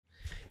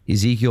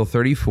Ezekiel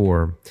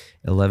 34,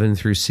 11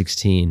 through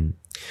 16.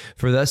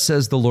 For thus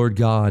says the Lord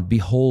God,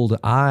 behold,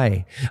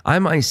 I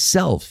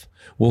myself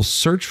will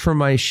search for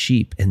my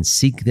sheep and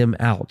seek them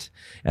out,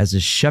 as a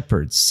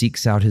shepherd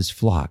seeks out his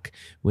flock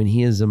when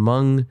he is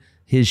among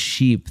his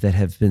sheep that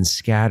have been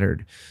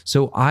scattered.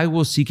 So I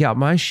will seek out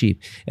my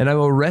sheep, and I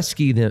will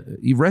rescue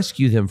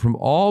them from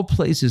all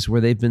places where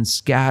they've been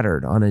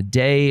scattered on a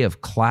day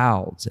of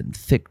clouds and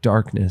thick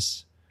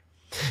darkness.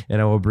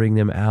 And I will bring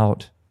them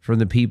out from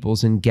the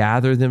peoples and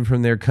gather them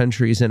from their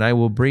countries, and I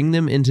will bring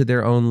them into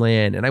their own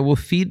land, and I will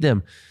feed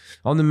them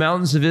on the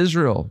mountains of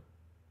Israel,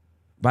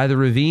 by the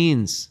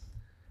ravines,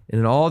 and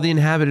in all the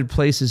inhabited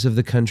places of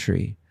the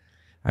country.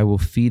 I will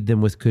feed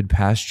them with good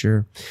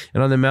pasture,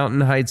 and on the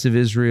mountain heights of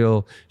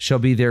Israel shall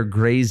be their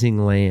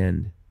grazing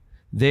land.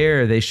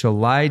 There they shall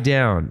lie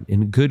down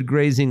in good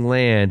grazing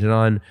land, and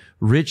on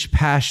rich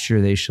pasture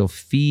they shall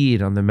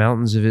feed on the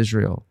mountains of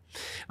Israel.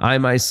 I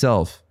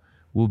myself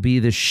will be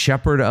the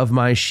shepherd of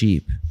my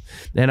sheep,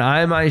 and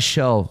I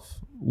myself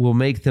will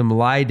make them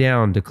lie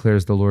down,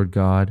 declares the Lord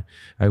God.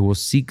 I will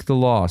seek the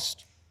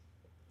lost.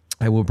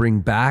 I will bring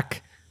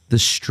back the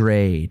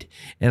strayed,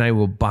 and I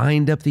will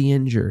bind up the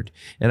injured,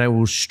 and I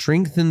will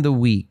strengthen the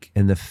weak,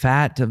 and the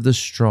fat of the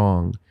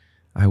strong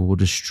I will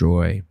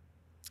destroy.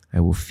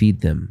 I will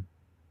feed them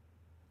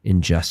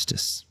in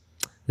justice.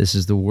 This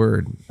is the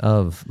word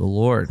of the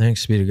Lord.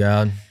 Thanks be to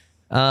God.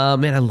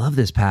 Man, I love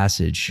this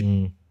passage.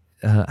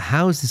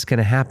 How is this going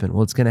to happen?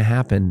 Well, it's going to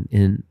happen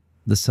in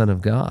the Son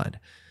of God,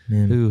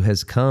 who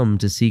has come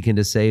to seek and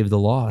to save the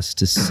lost,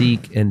 to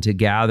seek and to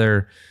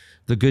gather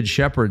the good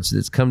shepherds,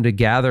 that's come to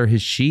gather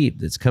his sheep,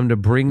 that's come to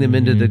bring them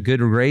into the good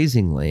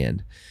grazing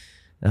land.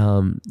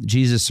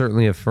 Jesus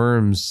certainly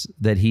affirms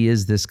that he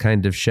is this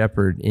kind of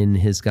shepherd in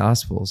his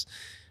Gospels.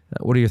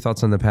 What are your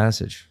thoughts on the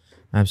passage?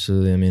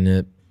 Absolutely. I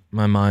mean,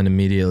 my mind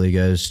immediately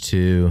goes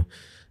to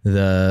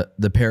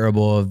the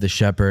parable of the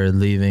shepherd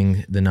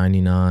leaving the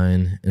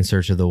 99 in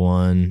search of the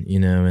one,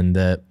 and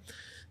that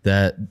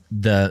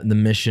the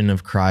mission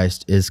of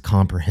Christ is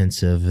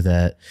comprehensive,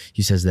 that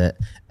he says that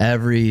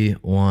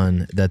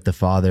everyone that the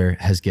Father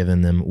has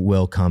given them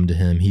will come to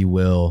him. He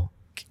will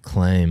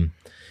claim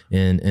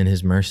in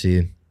his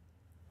mercy.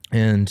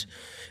 And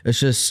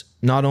it's just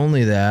not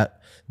only that,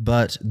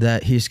 but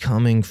that he's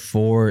coming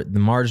for the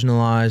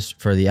marginalized,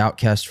 for the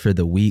outcast, for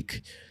the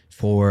weak,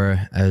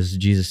 for, as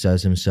Jesus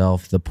says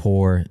himself, the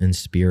poor in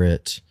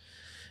spirit.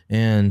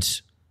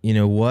 And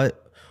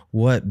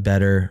what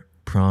better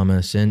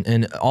promise,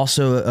 and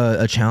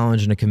also a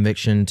challenge and a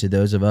conviction to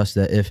those of us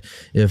that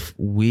if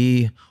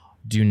we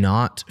do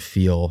not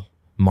feel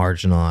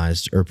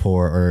marginalized or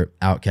poor or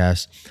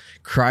outcast,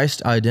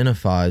 Christ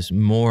identifies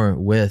more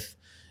with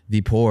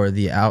the poor,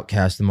 the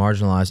outcast, the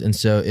marginalized, and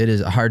so it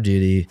is our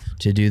duty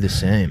to do the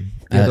same.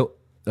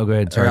 Go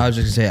ahead. Sorry. I was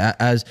just gonna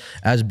say,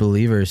 as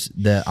believers,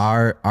 that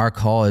our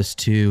call is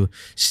to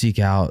seek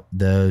out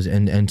those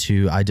and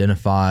to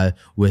identify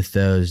with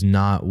those,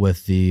 not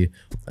with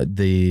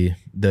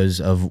those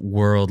of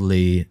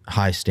worldly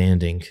high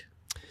standing.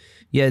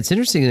 Yeah, it's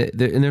interesting,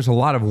 and there's a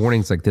lot of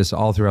warnings like this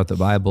all throughout the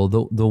Bible.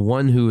 The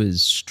one who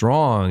is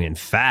strong and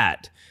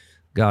fat,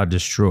 God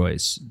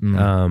destroys.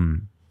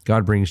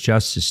 God brings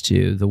justice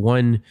to. The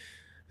one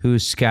who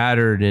is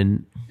scattered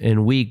and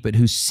weak, but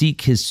who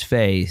seek his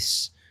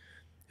face,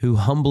 who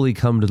humbly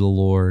come to the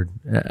Lord.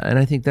 And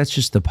I think that's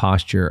just the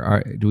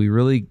posture. Do we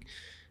really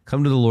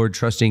come to the Lord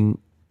trusting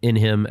in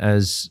him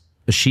as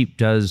a sheep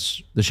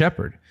does the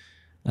shepherd?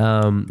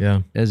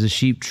 As a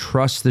sheep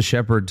trusts the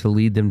shepherd to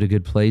lead them to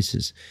good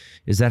places.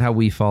 Is that how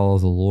we follow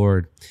the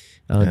Lord?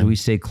 Do we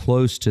stay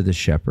close to the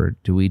shepherd?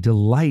 Do we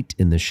delight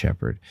in the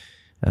shepherd?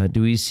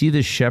 Do we see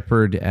the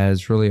shepherd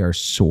as really our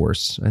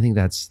source? I think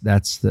that's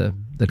the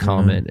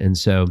comment. And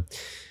so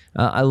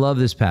I love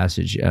this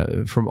passage.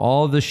 From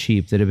all the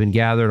sheep that have been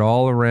gathered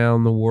all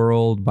around the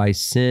world by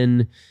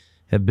sin,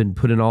 have been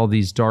put in all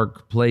these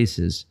dark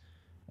places,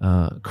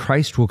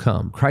 Christ will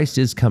come. Christ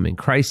is coming.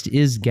 Christ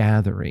is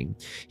gathering.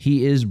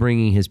 He is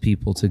bringing his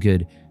people to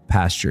good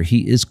pasture.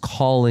 He is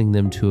calling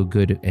them to a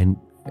good and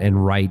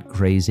right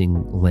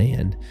grazing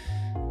land.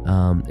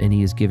 And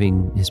he is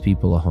giving his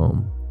people a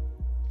home.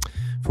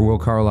 For Will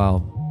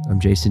Carlisle, I'm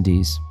Jason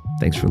Dees.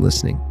 Thanks for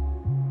listening.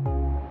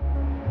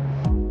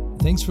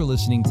 Thanks for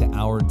listening to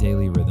Our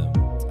Daily Rhythm.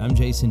 I'm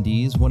Jason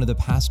Dees, one of the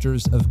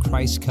pastors of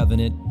Christ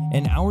Covenant,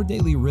 and Our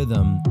Daily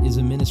Rhythm is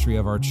a ministry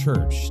of our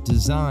church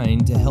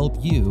designed to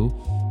help you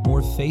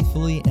more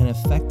faithfully and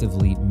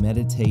effectively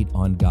meditate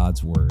on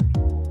God's Word.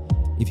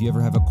 If you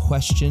ever have a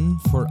question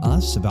for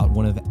us about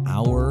one of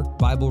our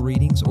Bible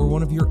readings or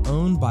one of your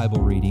own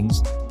Bible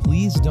readings,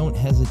 please don't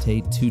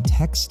hesitate to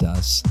text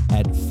us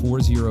at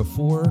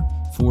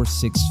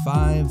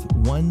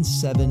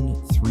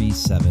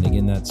 404-465-1737.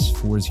 Again, that's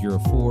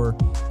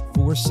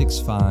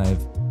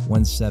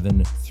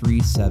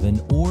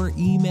 404-465-1737, or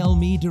email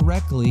me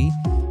directly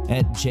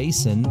at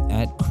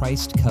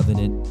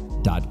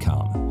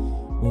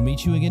jason@christcovenant.com. We'll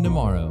meet you again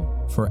tomorrow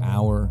for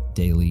Our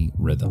Daily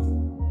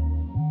Rhythm.